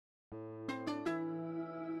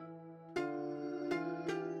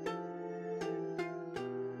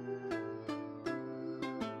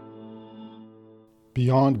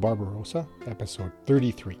Beyond Barbarossa, Episode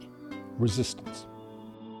 33, Resistance.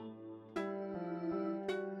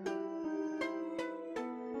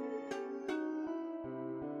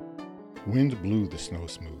 Wind blew the snow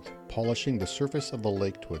smooth, polishing the surface of the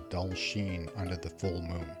lake to a dull sheen under the full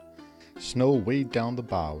moon. Snow weighed down the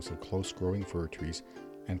boughs of close-growing fir trees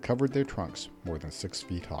and covered their trunks more than 6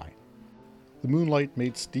 feet high. The moonlight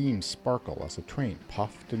made steam sparkle as a train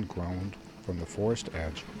puffed and groaned from the forest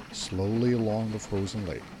edge slowly along the frozen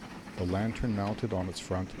lake, the lantern mounted on its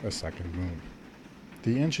front a second moon.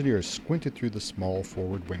 The engineer squinted through the small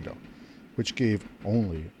forward window, which gave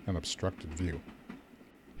only an obstructed view.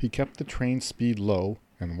 He kept the train speed low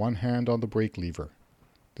and one hand on the brake lever,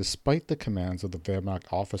 despite the commands of the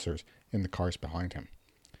Wehrmacht officers in the cars behind him.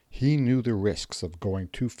 He knew the risks of going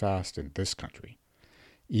too fast in this country.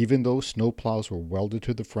 Even though snowplows were welded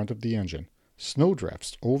to the front of the engine,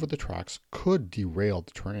 snowdrifts over the tracks could derail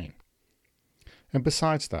the train. And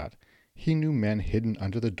besides that, he knew men hidden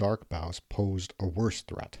under the dark boughs posed a worse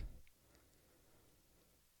threat.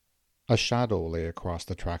 A shadow lay across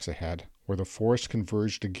the tracks ahead, where the forest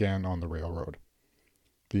converged again on the railroad.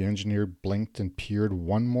 The engineer blinked and peered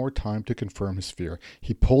one more time to confirm his fear.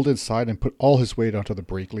 He pulled inside and put all his weight onto the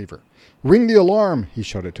brake lever. "Ring the alarm!" he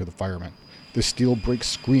shouted to the firemen. The steel brakes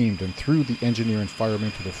screamed and threw the engineer and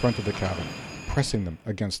firemen to the front of the cabin, pressing them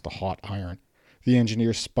against the hot iron. The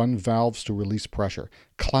engineer spun valves to release pressure.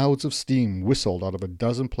 Clouds of steam whistled out of a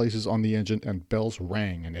dozen places on the engine and bells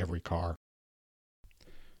rang in every car.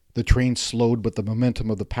 The train slowed, but the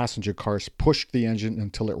momentum of the passenger cars pushed the engine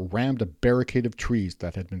until it rammed a barricade of trees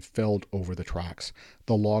that had been felled over the tracks.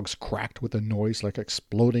 The logs cracked with a noise like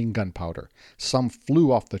exploding gunpowder. Some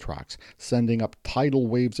flew off the tracks, sending up tidal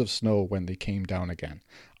waves of snow when they came down again.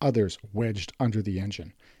 Others wedged under the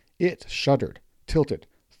engine. It shuddered, tilted,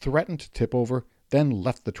 threatened to tip over, then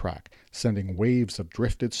left the track, sending waves of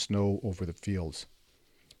drifted snow over the fields.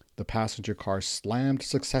 The passenger cars slammed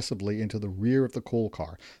successively into the rear of the coal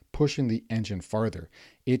car, pushing the engine farther.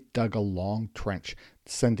 It dug a long trench,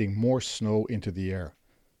 sending more snow into the air.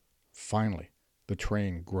 Finally, the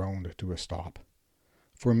train groaned to a stop.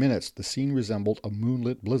 For minutes, the scene resembled a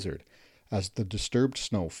moonlit blizzard as the disturbed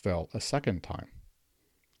snow fell a second time.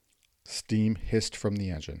 Steam hissed from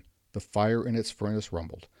the engine. The fire in its furnace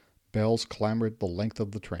rumbled. Bells clamored the length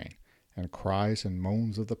of the train, and cries and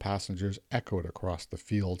moans of the passengers echoed across the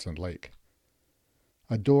fields and lake.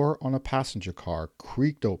 A door on a passenger car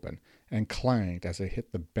creaked open and clanged as it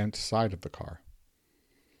hit the bent side of the car.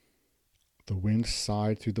 The wind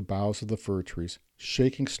sighed through the boughs of the fir trees,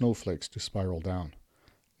 shaking snowflakes to spiral down.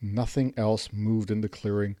 Nothing else moved in the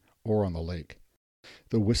clearing or on the lake.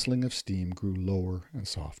 The whistling of steam grew lower and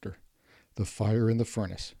softer. The fire in the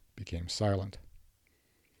furnace became silent.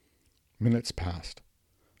 Minutes passed.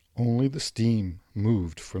 Only the steam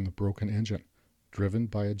moved from the broken engine, driven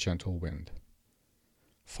by a gentle wind.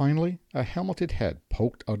 Finally, a helmeted head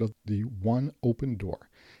poked out of the one open door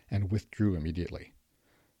and withdrew immediately.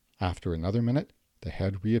 After another minute, the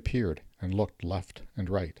head reappeared and looked left and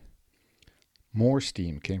right. More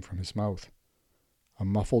steam came from his mouth. A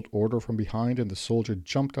muffled order from behind, and the soldier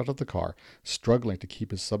jumped out of the car, struggling to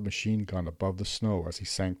keep his submachine gun above the snow as he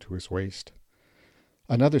sank to his waist.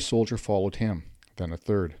 Another soldier followed him, then a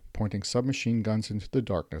third, pointing submachine guns into the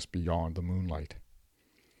darkness beyond the moonlight.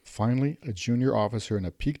 Finally, a junior officer in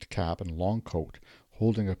a peaked cap and long coat,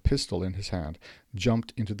 holding a pistol in his hand,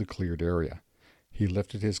 jumped into the cleared area. He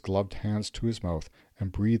lifted his gloved hands to his mouth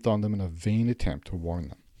and breathed on them in a vain attempt to warn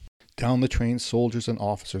them. Down the train, soldiers and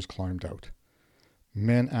officers climbed out.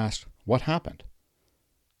 Men asked, "What happened?"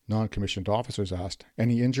 Non-commissioned officers asked,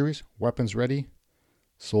 "Any injuries? Weapons ready?"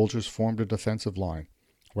 Soldiers formed a defensive line.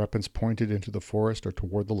 Weapons pointed into the forest or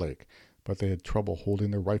toward the lake, but they had trouble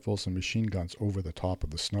holding their rifles and machine guns over the top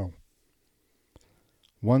of the snow.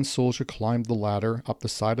 One soldier climbed the ladder up the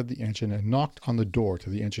side of the engine and knocked on the door to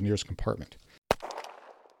the engineer's compartment.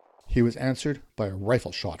 He was answered by a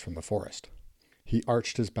rifle shot from the forest. He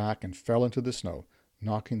arched his back and fell into the snow,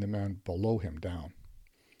 knocking the man below him down.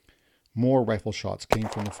 More rifle shots came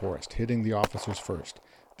from the forest, hitting the officers first,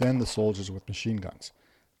 then the soldiers with machine guns.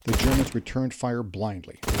 The Germans returned fire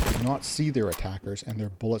blindly. They could not see their attackers, and their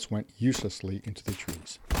bullets went uselessly into the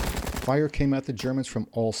trees. Fire came at the Germans from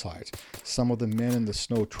all sides. Some of the men in the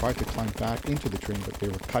snow tried to climb back into the train, but they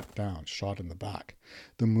were cut down, shot in the back.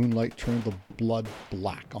 The moonlight turned the blood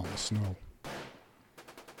black on the snow.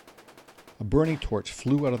 A burning torch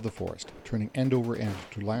flew out of the forest, turning end over end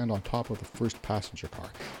to land on top of the first passenger car.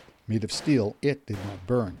 Made of steel, it did not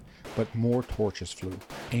burn, but more torches flew,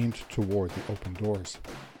 aimed toward the open doors.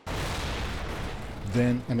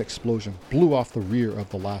 Then an explosion blew off the rear of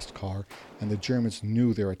the last car, and the Germans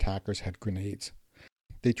knew their attackers had grenades.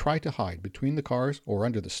 They tried to hide between the cars or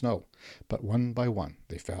under the snow, but one by one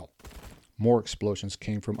they fell. More explosions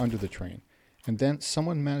came from under the train, and then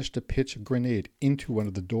someone managed to pitch a grenade into one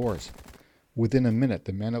of the doors. Within a minute,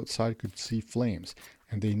 the men outside could see flames,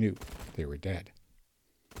 and they knew they were dead.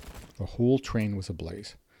 The whole train was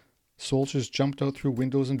ablaze. Soldiers jumped out through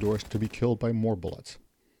windows and doors to be killed by more bullets.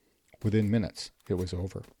 Within minutes, it was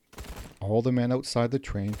over. All the men outside the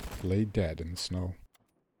train lay dead in the snow.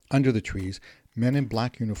 Under the trees, men in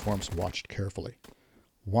black uniforms watched carefully.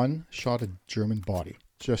 One shot a German body,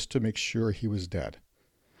 just to make sure he was dead.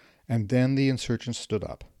 And then the insurgents stood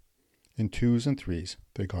up. In twos and threes,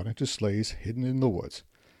 they got into sleighs hidden in the woods,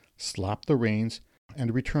 slapped the reins,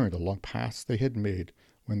 and returned along paths they had made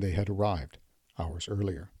when they had arrived hours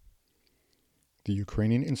earlier. The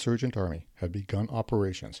Ukrainian insurgent army had begun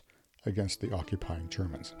operations against the occupying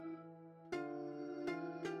Germans.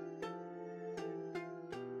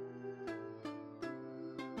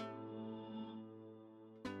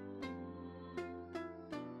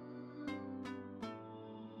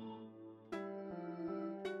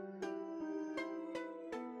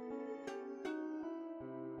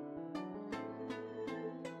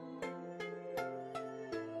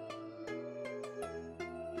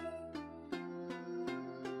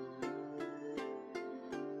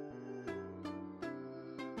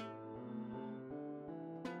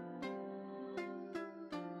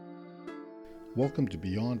 Welcome to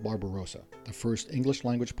Beyond Barbarossa, the first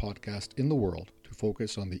English-language podcast in the world to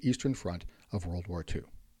focus on the Eastern Front of World War II.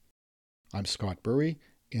 I'm Scott Burry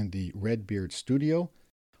in the Redbeard Studio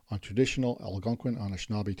on traditional Algonquin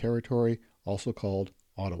Anishinaabe territory, also called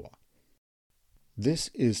Ottawa. This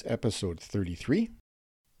is episode 33,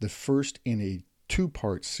 the first in a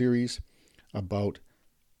two-part series about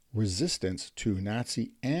resistance to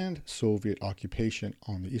Nazi and Soviet occupation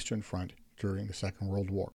on the Eastern Front during the Second World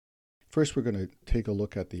War. First, we're going to take a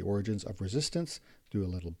look at the origins of resistance, do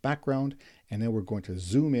a little background, and then we're going to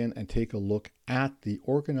zoom in and take a look at the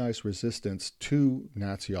organized resistance to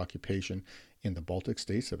Nazi occupation in the Baltic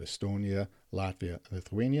states of Estonia, Latvia,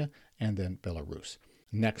 Lithuania, and then Belarus.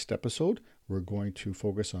 Next episode, we're going to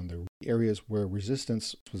focus on the areas where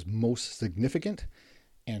resistance was most significant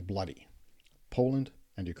and bloody: Poland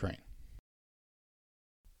and Ukraine.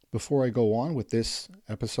 Before I go on with this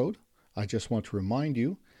episode, I just want to remind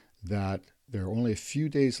you that there are only a few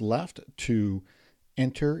days left to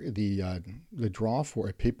enter the draw for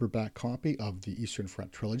a paperback copy of the Eastern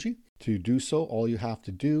Front trilogy. To do so, all you have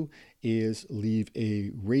to do is leave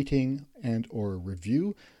a rating and or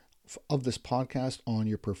review of this podcast on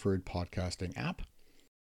your preferred podcasting app.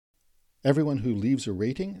 Everyone who leaves a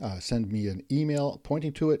rating, send me an email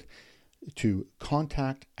pointing to it to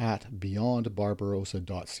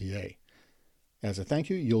contact@beyondbarbarossa.ca. As a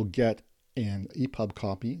thank you, you'll get an EPUB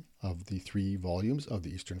copy of the 3 volumes of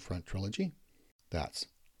the Eastern Front trilogy. That's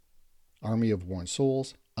Army of Worn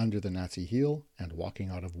Souls, Under the Nazi Heel, and Walking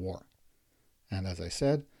Out of War. And as I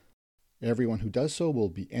said, everyone who does so will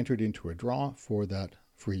be entered into a draw for that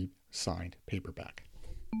free signed paperback.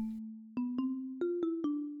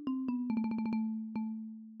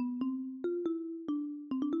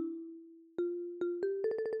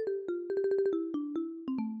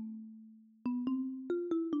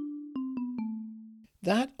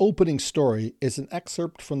 That opening story is an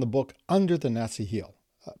excerpt from the book Under the Nazi Heel,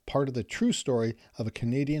 part of the true story of a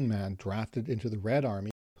Canadian man drafted into the Red Army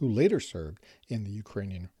who later served in the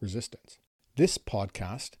Ukrainian resistance. This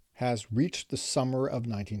podcast has reached the summer of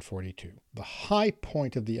 1942, the high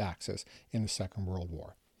point of the Axis in the Second World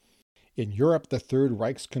War. In Europe, the Third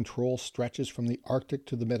Reich's control stretches from the Arctic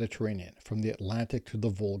to the Mediterranean, from the Atlantic to the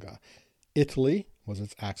Volga. Italy was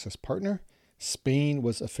its Axis partner. Spain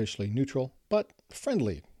was officially neutral, but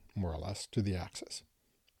friendly, more or less, to the Axis.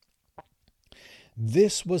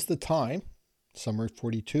 This was the time, summer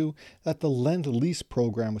 42, that the Lend-Lease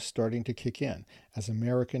program was starting to kick in, as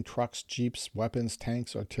American trucks, jeeps, weapons,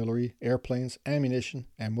 tanks, artillery, airplanes, ammunition,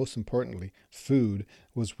 and most importantly, food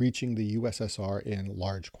was reaching the USSR in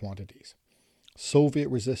large quantities. Soviet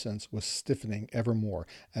resistance was stiffening ever more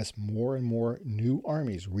as more and more new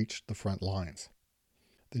armies reached the front lines.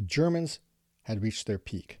 The Germans had reached their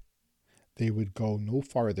peak. They would go no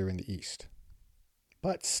farther in the east.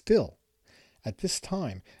 But still, at this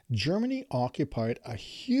time, Germany occupied a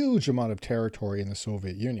huge amount of territory in the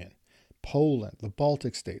Soviet Union. Poland, the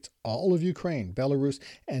Baltic states, all of Ukraine, Belarus,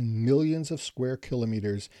 and millions of square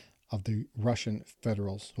kilometers of the Russian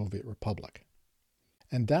Federal Soviet Republic.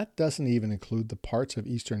 And that doesn't even include the parts of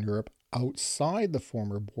Eastern Europe outside the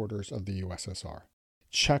former borders of the USSR.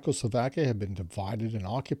 Czechoslovakia had been divided and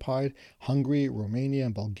occupied. Hungary, Romania,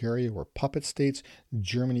 and Bulgaria were puppet states.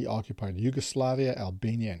 Germany occupied Yugoslavia,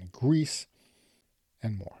 Albania, and Greece,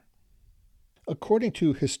 and more. According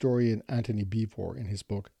to historian Antony Beevor in his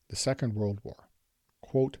book, The Second World War,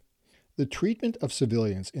 quote, "The treatment of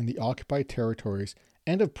civilians in the occupied territories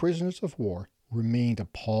and of prisoners of war remained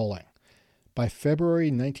appalling. By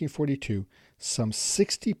February 1942, some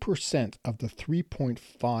 60% of the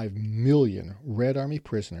 3.5 million Red Army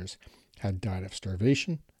prisoners had died of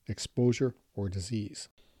starvation, exposure, or disease."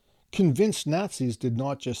 Convinced Nazis did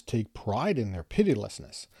not just take pride in their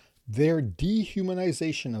pitilessness. Their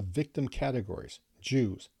dehumanization of victim categories,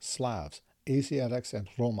 Jews, Slavs, Asiatics, and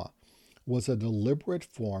Roma, was a deliberate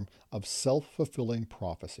form of self-fulfilling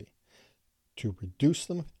prophecy to reduce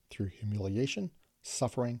them through humiliation,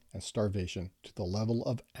 suffering, and starvation to the level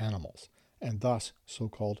of animals, and thus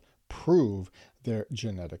so-called prove their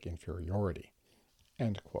genetic inferiority.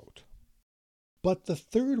 End quote. But the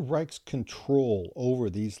Third Reich's control over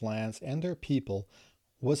these lands and their people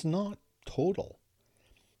was not total.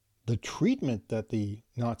 The treatment that the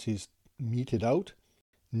Nazis meted out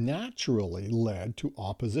naturally led to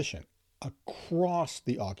opposition across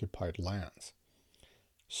the occupied lands.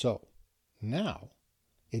 So, now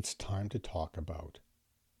it's time to talk about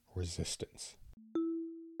resistance.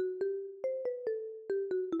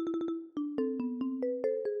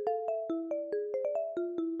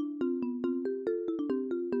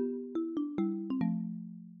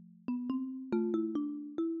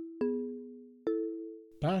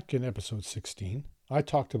 Back in episode 16, I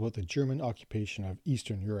talked about the German occupation of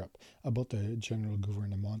Eastern Europe, about the General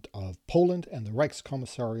Gouvernement of Poland and the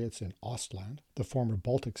Reichskommissariats in Ostland, the former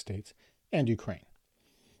Baltic states, and Ukraine.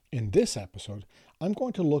 In this episode, I'm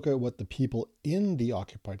going to look at what the people in the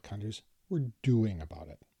occupied countries were doing about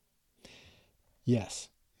it. Yes,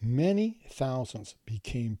 many thousands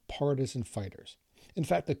became partisan fighters. In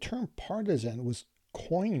fact, the term partisan was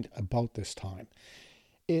coined about this time.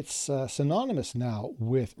 It's synonymous now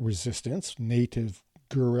with resistance, native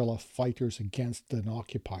guerrilla fighters against an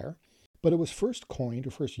occupier, but it was first coined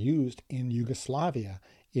or first used in Yugoslavia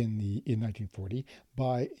in 1940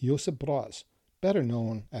 by Josip Broz, better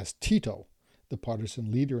known as Tito, the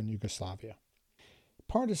partisan leader in Yugoslavia.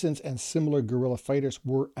 Partisans and similar guerrilla fighters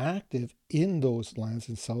were active in those lands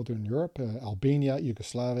in Southern Europe, Albania,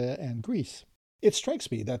 Yugoslavia, and Greece. It strikes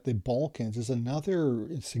me that the Balkans is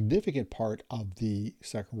another significant part of the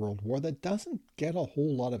Second World War that doesn't get a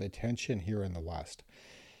whole lot of attention here in the West.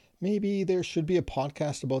 Maybe there should be a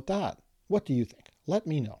podcast about that. What do you think? Let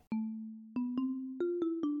me know.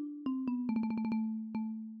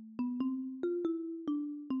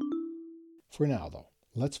 For now, though,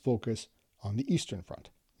 let's focus on the Eastern Front,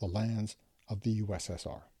 the lands of the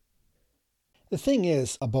USSR. The thing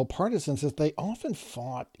is about partisans is they often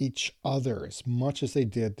fought each other as much as they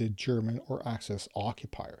did the German or Axis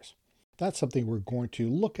occupiers. That's something we're going to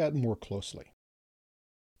look at more closely.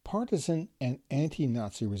 Partisan and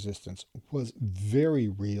anti-Nazi resistance was very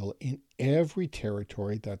real in every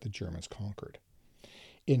territory that the Germans conquered.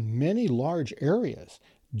 In many large areas,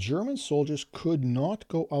 German soldiers could not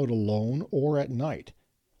go out alone or at night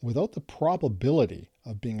without the probability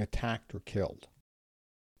of being attacked or killed.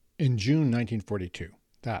 In June 1942,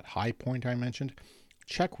 that high point I mentioned,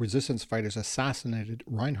 Czech resistance fighters assassinated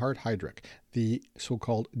Reinhard Heydrich, the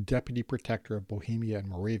so-called deputy protector of Bohemia and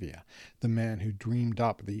Moravia, the man who dreamed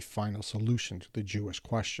up the final solution to the Jewish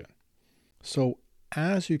question. So,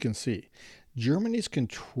 as you can see, Germany's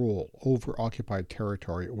control over occupied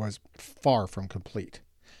territory was far from complete,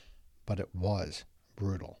 but it was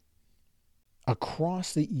brutal.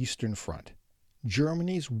 Across the Eastern Front,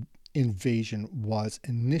 Germany's invasion was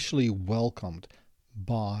initially welcomed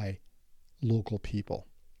by local people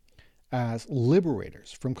as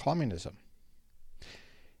liberators from communism.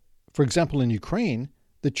 For example, in Ukraine,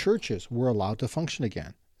 the churches were allowed to function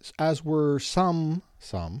again, as were some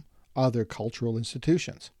other cultural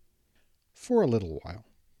institutions, for a little while.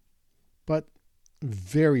 But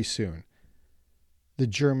very soon, the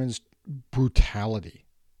Germans' brutality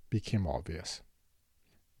became obvious.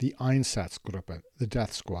 The Einsatzgruppen, the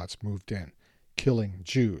death squads, moved in, killing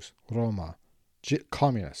Jews, Roma,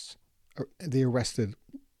 communists. They arrested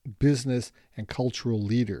business and cultural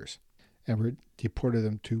leaders and deported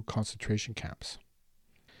them to concentration camps.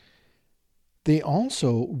 They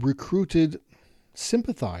also recruited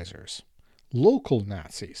sympathizers, local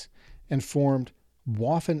Nazis, and formed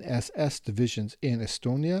Waffen-SS divisions in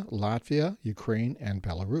Estonia, Latvia, Ukraine, and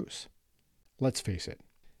Belarus. Let's face it,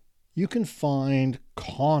 you can find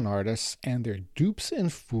con artists and their dupes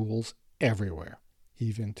and fools everywhere,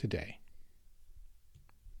 even today.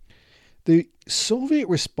 The Soviet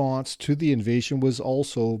response to the invasion was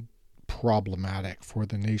also problematic for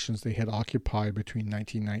the nations they had occupied between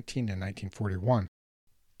 1919 and 1941.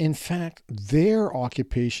 In fact, their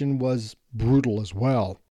occupation was brutal as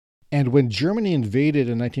well. And when Germany invaded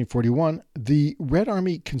in 1941, the Red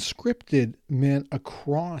Army conscripted men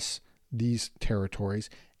across these territories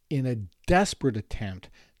in a desperate attempt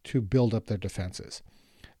to build up their defenses.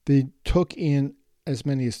 They took in as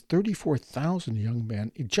many as 34,000 young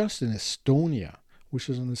men just in Estonia, which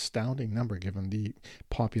is an astounding number given the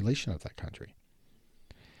population of that country.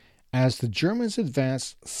 As the Germans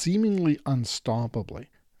advanced seemingly unstoppably,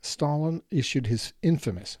 Stalin issued his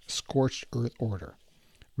infamous Scorched Earth Order.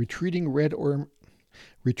 Retreating Red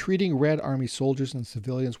Army soldiers and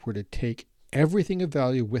civilians were to take everything of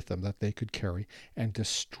value with them that they could carry and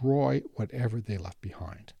destroy whatever they left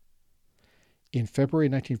behind. In February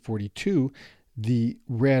 1942, the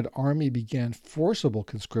Red Army began forcible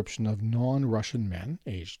conscription of non-Russian men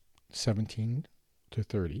aged 17 to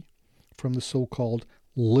 30 from the so-called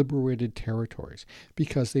liberated territories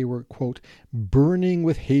because they were, quote, burning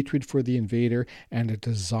with hatred for the invader and a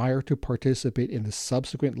desire to participate in the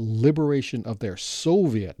subsequent liberation of their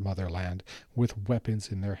Soviet motherland with weapons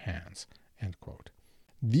in their hands, end quote.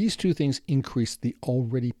 These two things increased the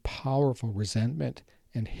already powerful resentment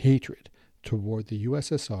and hatred toward the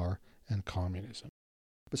USSR and communism.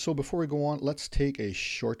 So before we go on, let's take a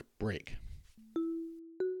short break.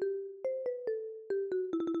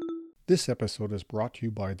 This episode is brought to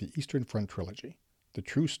you by the Eastern Front Trilogy, the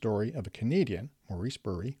true story of a Canadian, Maurice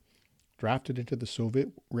Bury, drafted into the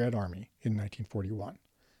Soviet Red Army in 1941,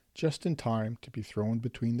 just in time to be thrown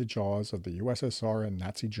between the jaws of the USSR and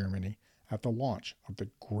Nazi Germany at the launch of the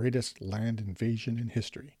greatest land invasion in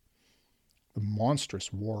history, the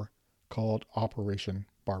monstrous war called Operation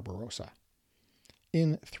Barbarossa.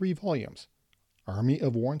 In 3 volumes, Army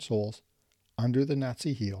of Worn Souls, Under the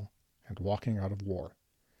Nazi Heel, and Walking Out of War.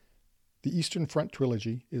 The Eastern Front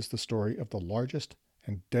Trilogy is the story of the largest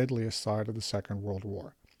and deadliest side of the Second World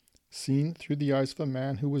War, seen through the eyes of a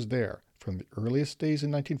man who was there from the earliest days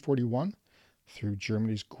in 1941 through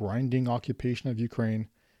Germany's grinding occupation of Ukraine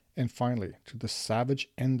and finally to the savage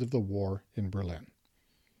end of the war in Berlin.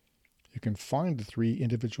 You can find the 3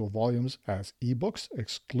 individual volumes as ebooks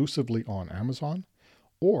exclusively on Amazon,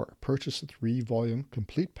 or purchase the 3-volume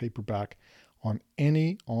complete paperback on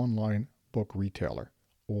any online book retailer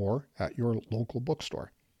or at your local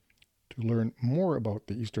bookstore. To learn more about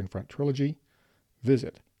the Eastern Front Trilogy,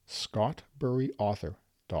 visit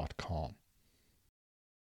scottburyauthor.com.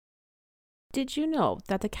 Did you know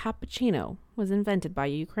that the cappuccino was invented by a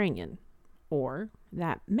Ukrainian? Or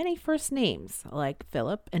that many first names, like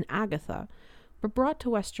Philip and Agatha, were brought to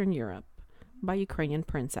Western Europe by Ukrainian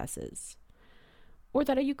princesses? Or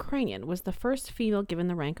that a Ukrainian was the first female given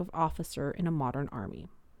the rank of officer in a modern army?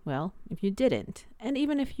 Well, if you didn't, and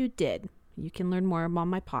even if you did, you can learn more on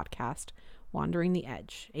my podcast, Wandering the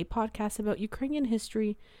Edge, a podcast about Ukrainian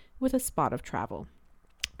history with a spot of travel,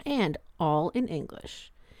 and all in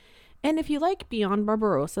English. And if you like Beyond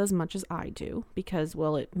Barbarossa as much as I do, because,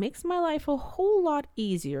 well, it makes my life a whole lot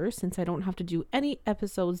easier since I don't have to do any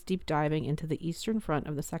episodes deep diving into the Eastern Front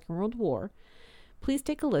of the Second World War, please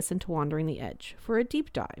take a listen to Wandering the Edge for a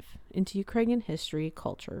deep dive into Ukrainian history,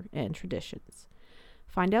 culture, and traditions.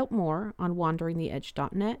 Find out more on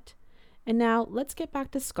wanderingtheedge.net. And now let's get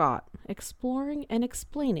back to Scott exploring and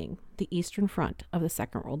explaining the Eastern Front of the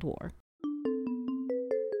Second World War.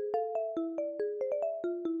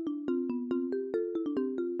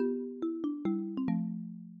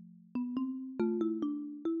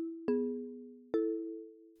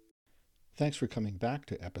 Thanks for coming back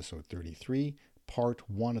to episode 33, part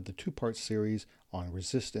 1 of the 2-part series on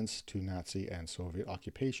resistance to Nazi and Soviet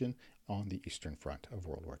occupation on the Eastern Front of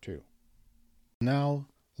World War II. Now,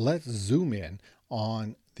 let's zoom in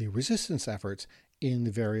on the resistance efforts in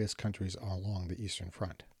the various countries along the Eastern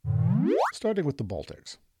Front. Starting with the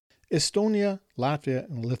Baltics. Estonia, Latvia,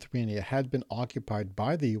 and Lithuania had been occupied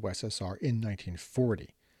by the USSR in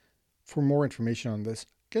 1940. For more information on this,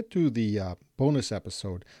 get to the bonus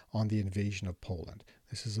episode on the invasion of Poland.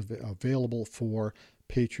 This is available for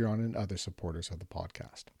Patreon and other supporters of the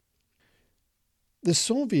podcast. The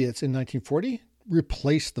Soviets in 1940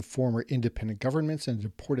 replaced the former independent governments and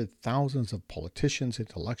deported thousands of politicians,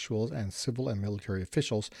 intellectuals, and civil and military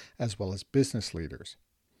officials, as well as business leaders.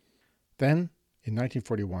 Then, in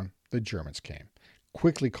 1941, the Germans came,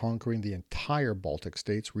 quickly conquering the entire Baltic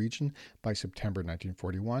States region by September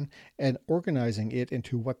 1941 and organizing it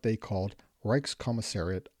into what they called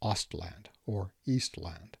Reichskommissariat Ostland, or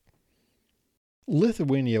Eastland.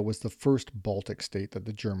 Lithuania was the first Baltic state that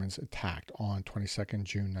the Germans attacked on 22nd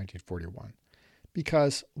June 1941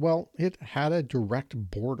 because, well, it had a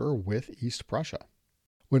direct border with East Prussia.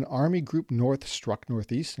 When Army Group North struck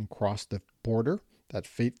northeast and crossed the border that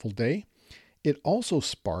fateful day, it also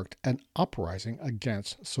sparked an uprising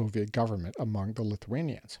against Soviet government among the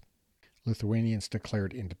Lithuanians. Lithuanians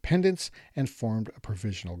declared independence and formed a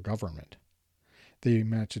provisional government. They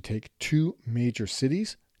managed to take two major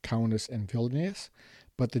cities, Kaunas and Vilnius,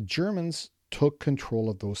 but the Germans took control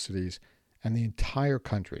of those cities and the entire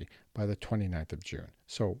country by the 29th of June,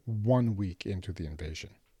 so 1 week into the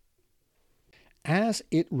invasion. As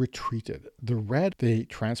it retreated, the Red, they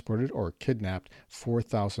transported or kidnapped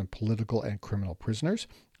 4,000 political and criminal prisoners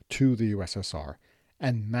to the USSR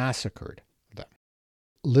and massacred them.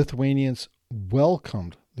 Lithuanians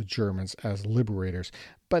welcomed the Germans as liberators,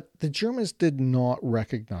 but the Germans did not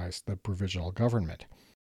recognize the provisional government.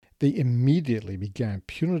 They immediately began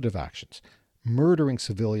punitive actions, murdering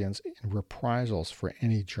civilians in reprisals for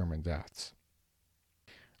any German deaths.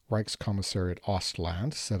 Reichskommissariat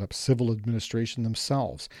Ostland set up civil administration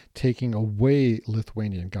themselves, taking away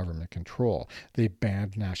Lithuanian government control. They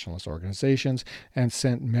banned nationalist organizations and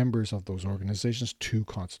sent members of those organizations to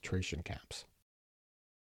concentration camps.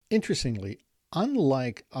 Interestingly,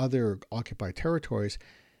 unlike other occupied territories,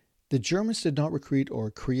 the Germans did not recruit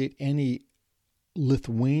or create any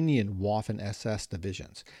Lithuanian Waffen-SS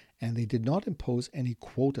divisions, and they did not impose any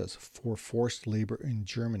quotas for forced labor in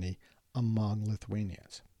Germany among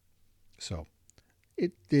Lithuanians. So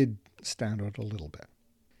it did stand out a little bit.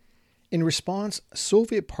 In response,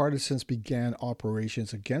 Soviet partisans began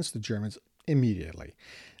operations against the Germans immediately.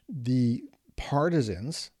 The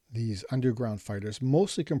partisans, these underground fighters,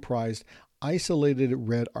 mostly comprised isolated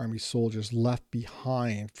Red Army soldiers left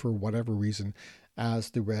behind for whatever reason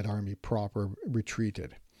as the Red Army proper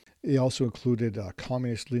retreated. They also included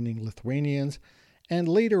communist-leaning Lithuanians and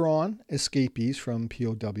later on escapees from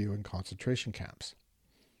POW and concentration camps.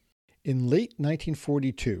 In late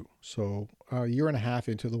 1942, so a year and a half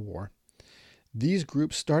into the war, these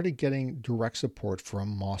groups started getting direct support from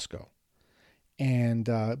Moscow.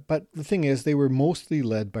 But the thing is, they were mostly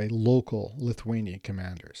led by local Lithuanian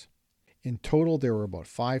commanders. In total, there were about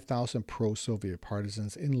 5,000 pro-Soviet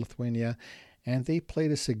partisans in Lithuania, and they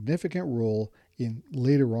played a significant role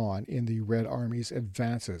later on in the Red Army's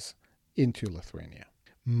advances into Lithuania.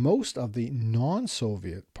 Most of the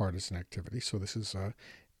non-Soviet partisan activity, so this is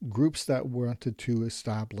groups that wanted to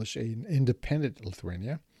establish an independent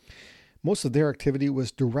Lithuania, most of their activity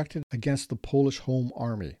was directed against the Polish Home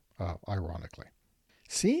Army, ironically.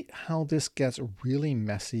 See how this gets really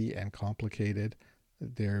messy and complicated?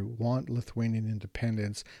 They want Lithuanian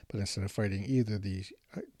independence, but instead of fighting either the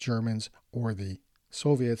Germans or the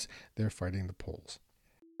Soviets, they're fighting the Poles.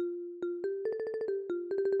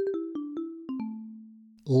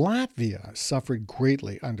 Latvia suffered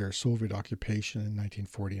greatly under Soviet occupation in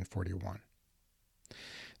 1940 and 41.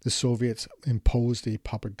 The Soviets imposed a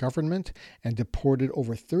puppet government and deported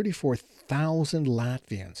over 34,000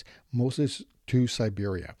 Latvians, mostly to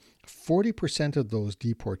Siberia. 40% of those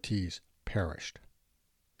deportees perished.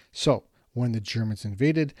 So, when the Germans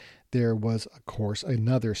invaded, there was, of course,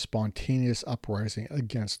 another spontaneous uprising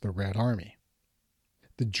against the Red Army.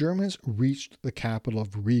 The Germans reached the capital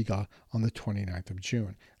of Riga on the 29th of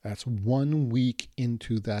June. That's 1 week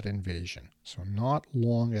into that invasion. So not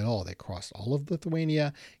long at all. They crossed all of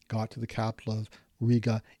Lithuania, got to the capital of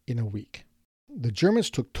Riga in a week. The Germans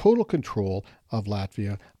took total control of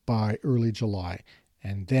Latvia by early July,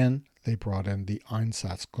 and then they brought in the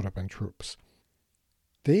Einsatzgruppen troops.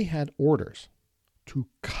 They had orders to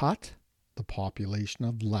cut the population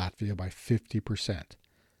of Latvia by 50%.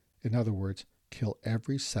 In other words, kill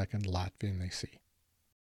every second Latvian they see.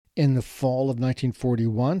 In the fall of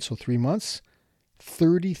 1941, so 3 months,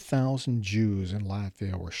 30,000 Jews in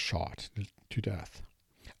Latvia were shot to death.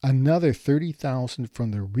 Another 30,000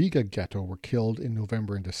 from the Riga ghetto were killed in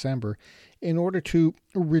November and December in order to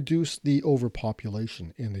reduce the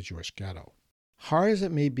overpopulation in the Jewish ghetto. Hard as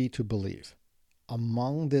it may be to believe,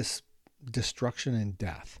 among this destruction and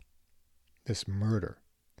death, this murder,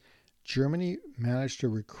 Germany managed to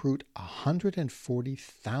recruit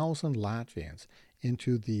 140,000 Latvians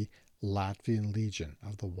into the Latvian Legion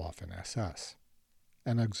of the Waffen-SS,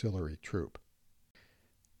 an auxiliary troop.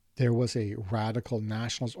 There was a radical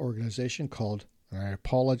nationalist organization called, and I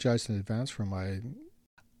apologize in advance for my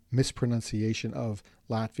mispronunciation of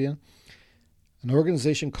Latvian, an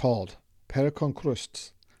organization called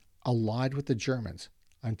Perekonstrusts, allied with the Germans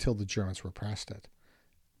until the Germans repressed it.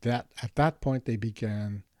 At that point, they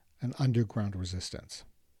began an underground resistance.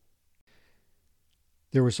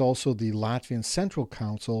 There was also the Latvian Central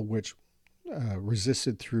Council, which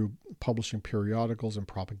resisted through publishing periodicals and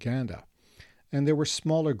propaganda. And there were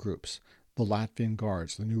smaller groups, the Latvian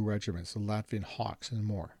Guards, the New Regiments, the Latvian Hawks, and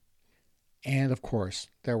more. And of course,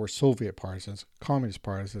 there were Soviet partisans, communist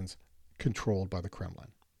partisans, controlled by the Kremlin.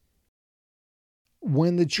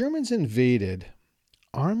 When the Germans invaded,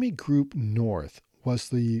 Army Group North was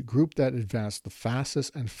the group that advanced the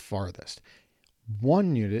fastest and farthest.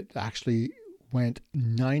 One unit actually went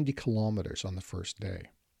 90 kilometers on the first day.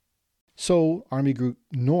 So Army Group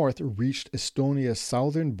North reached Estonia's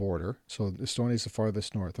southern border. So Estonia is the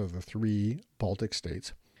farthest north of the three Baltic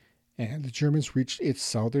states. And the Germans reached its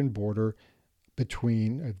southern border at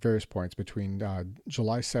various points between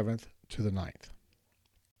July 7th to the 9th.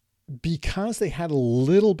 Because they had a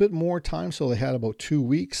little bit more time, so they had about 2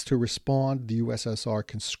 weeks to respond, the USSR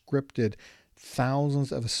conscripted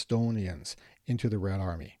thousands of Estonians into the Red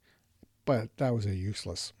Army. But that was a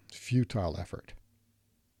useless, futile effort.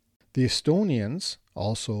 The Estonians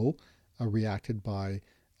also reacted by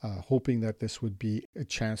hoping that this would be a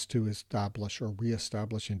chance to establish or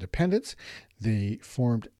reestablish independence. They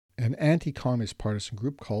formed an anti-communist partisan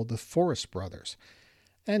group called the Forest Brothers.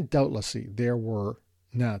 And doubtlessly there were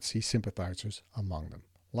Nazi sympathizers among them.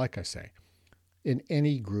 Like I say, in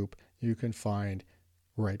any group you can find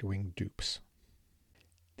right-wing dupes.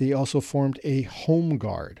 They also formed a home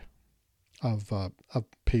guard of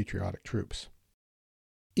patriotic troops.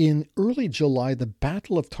 In early July, the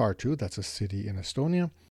Battle of Tartu, that's a city in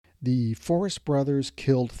Estonia, the Forest Brothers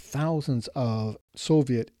killed thousands of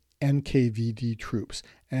Soviet NKVD troops.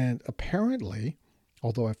 And apparently,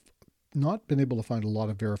 although I've not been able to find a lot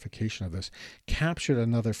of verification of this, captured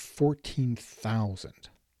another 14,000.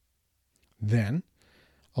 Then,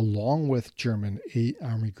 along with German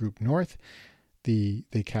Army Group North, they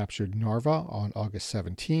captured Narva on August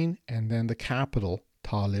 17, and then the capital,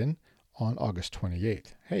 Tallinn, on August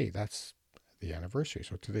 28th. Hey, that's the anniversary.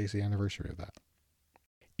 So today's the anniversary of that.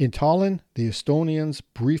 In Tallinn, the Estonians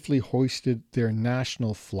briefly hoisted their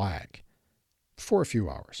national flag for a few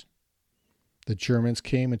hours. The Germans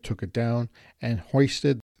came and took it down and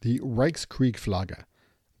hoisted the Reichskriegflagge,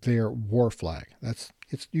 their war flag.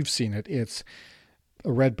 You've seen it. It's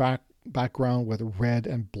a red background with red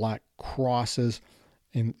and black crosses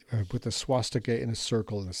with a swastika in a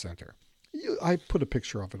circle in the center. I put a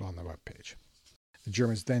picture of it on the webpage. The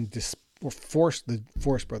Germans then forced the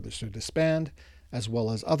Forest Brothers to disband, as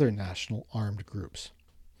well as other national armed groups.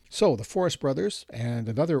 So the Forest Brothers and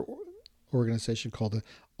another organization called the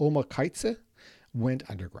Omakaitse went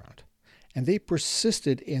underground. And they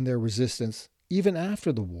persisted in their resistance even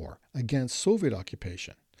after the war against Soviet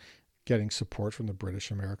occupation, getting support from the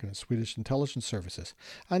British, American, and Swedish intelligence services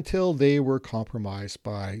until they were compromised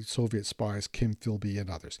by Soviet spies Kim Philby and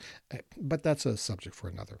others. But that's a subject for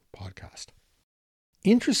another podcast.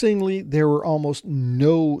 Interestingly, there were almost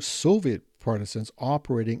no Soviet partisans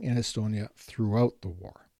operating in Estonia throughout the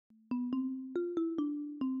war.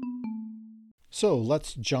 So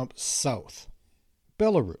let's jump south.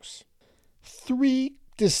 Belarus. 3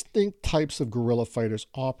 distinct types of guerrilla fighters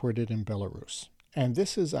operated in Belarus. And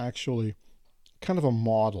this is actually kind of a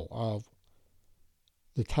model of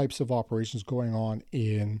the types of operations going on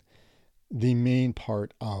in the main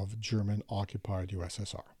part of German-occupied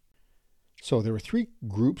USSR. So there were 3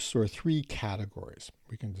 groups or 3 categories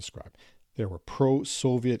we can describe. There were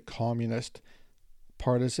pro-Soviet communist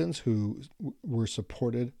partisans who were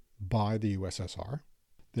supported by the USSR.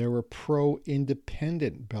 There were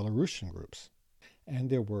pro-independent Belarusian groups. And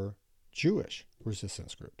there were Jewish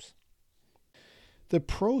resistance groups. The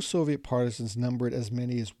pro-Soviet partisans numbered as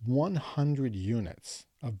many as 100 units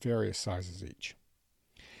of various sizes each.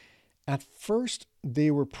 At first, they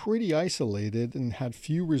were pretty isolated and had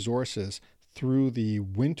few resources through the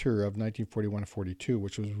winter of 1941-42,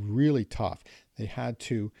 which was really tough. They had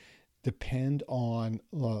to depend on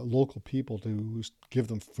local people to give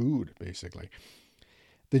them food, basically.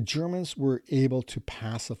 The Germans were able to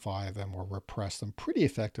pacify them or repress them pretty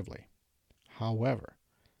effectively. However,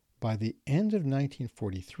 by the end of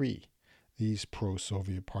 1943, these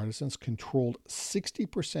pro-Soviet partisans controlled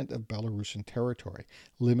 60% of Belarusian territory,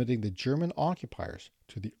 limiting the German occupiers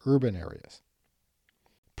to the urban areas.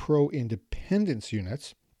 Pro-independence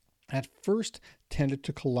units at first tended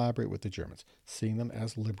to collaborate with the Germans, seeing them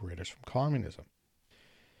as liberators from communism.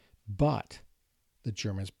 But the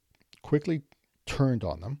Germans quickly turned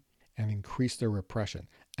on them and increased their repression.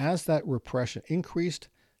 As that repression increased,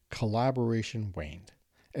 collaboration waned,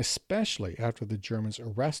 especially after the Germans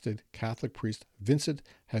arrested Catholic priest Vincent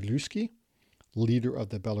Hadlewski, leader of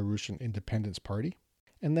the Belarusian Independence Party,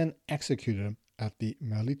 and then executed him at the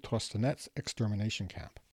Mali Trostenets extermination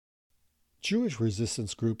camp. Jewish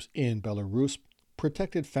resistance groups in Belarus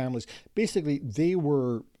protected families. Basically, they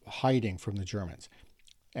were hiding from the Germans,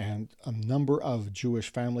 and a number of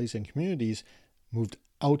Jewish families and communities moved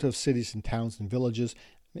out of cities and towns and villages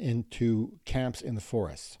into camps in the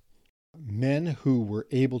forests. Men who were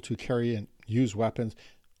able to carry and use weapons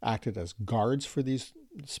acted as guards for these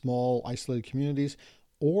small isolated communities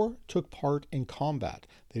or took part in combat.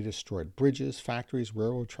 They destroyed bridges, factories,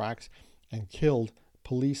 railroad tracks, and killed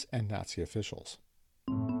police and Nazi officials.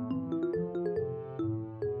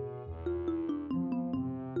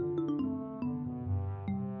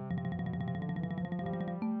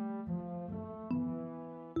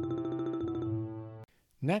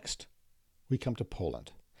 Next, we come to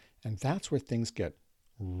Poland, and that's where things get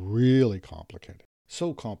really complicated.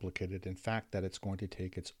 So complicated, in fact, that it's going to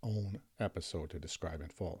take its own episode to describe in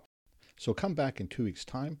full. So come back in 2 weeks'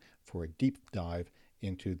 time for a deep dive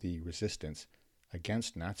into the resistance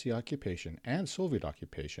against Nazi occupation and Soviet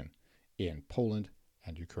occupation in Poland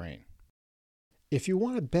and Ukraine. If you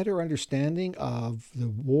want a better understanding of the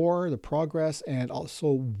war, the progress, and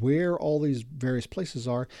also where all these various places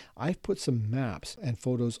are, I've put some maps and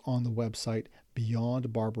photos on the website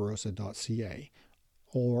beyondbarbarossa.ca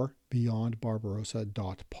or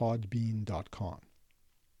beyondbarbarossa.podbean.com.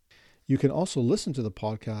 You can also listen to the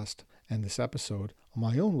podcast and this episode on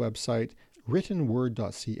my own website,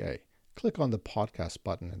 writtenword.ca. Click on the podcast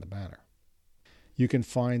button in the banner. You can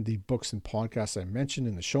find the books and podcasts I mentioned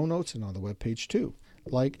in the show notes and on the webpage too,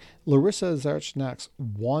 like Larissa Zarchnak's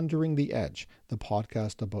Wandering the Edge, the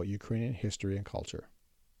podcast about Ukrainian history and culture.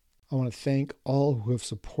 I want to thank all who have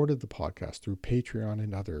supported the podcast through Patreon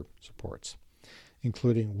and other supports,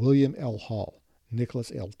 including William L. Hall,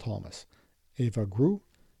 Nicholas L. Thomas, Ava Gru,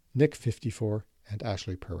 Nick 54, and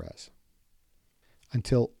Ashley Perez.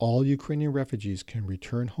 Until all Ukrainian refugees can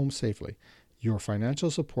return home safely, your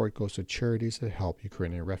financial support goes to charities that help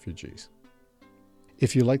Ukrainian refugees.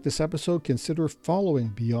 If you like this episode, consider following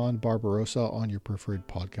Beyond Barbarossa on your preferred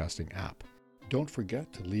podcasting app. Don't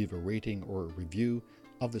forget to leave a rating or a review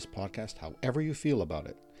of this podcast, however you feel about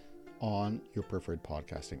it, on your preferred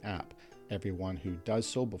podcasting app. Everyone who does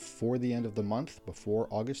so before the end of the month, before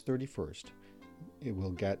August 31st, it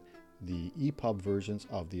will get the EPUB versions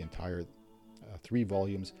of the entire 3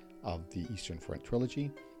 volumes of the Eastern Front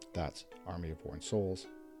trilogy. That's Army of Worn Souls,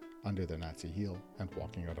 Under the Nazi Heel, and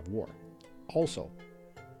Walking Out of War. Also,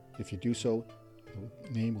 if you do so, your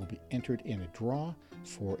name will be entered in a draw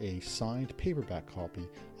for a signed paperback copy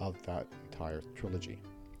of that entire trilogy.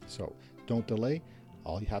 So don't delay.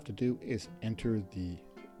 All you have to do is enter the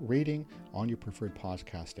rating on your preferred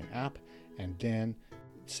podcasting app and then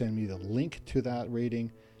send me the link to that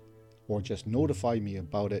rating or just notify me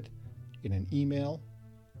about it in an email,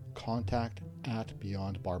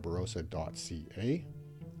 contact@beyondbarbarossa.ca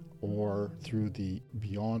or through the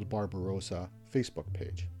Beyond Barbarossa Facebook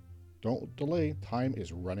page. Don't delay, time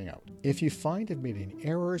is running out. If you find I've made any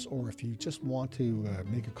errors or if you just want to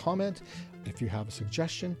make a comment, if you have a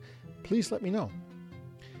suggestion, please let me know.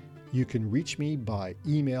 You can reach me by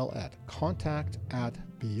email at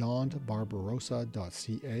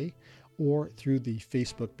contact@beyondbarbarossa.ca or through the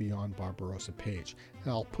Facebook Beyond Barbarossa page.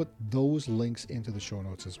 And I'll put those links into the show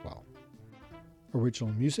notes as well.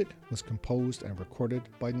 Original music was composed and recorded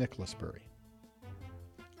by Nicholas Burry.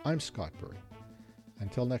 I'm Scott Burry.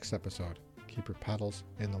 Until next episode, keep your paddles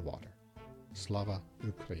in the water. Slava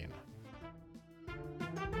Ukraina.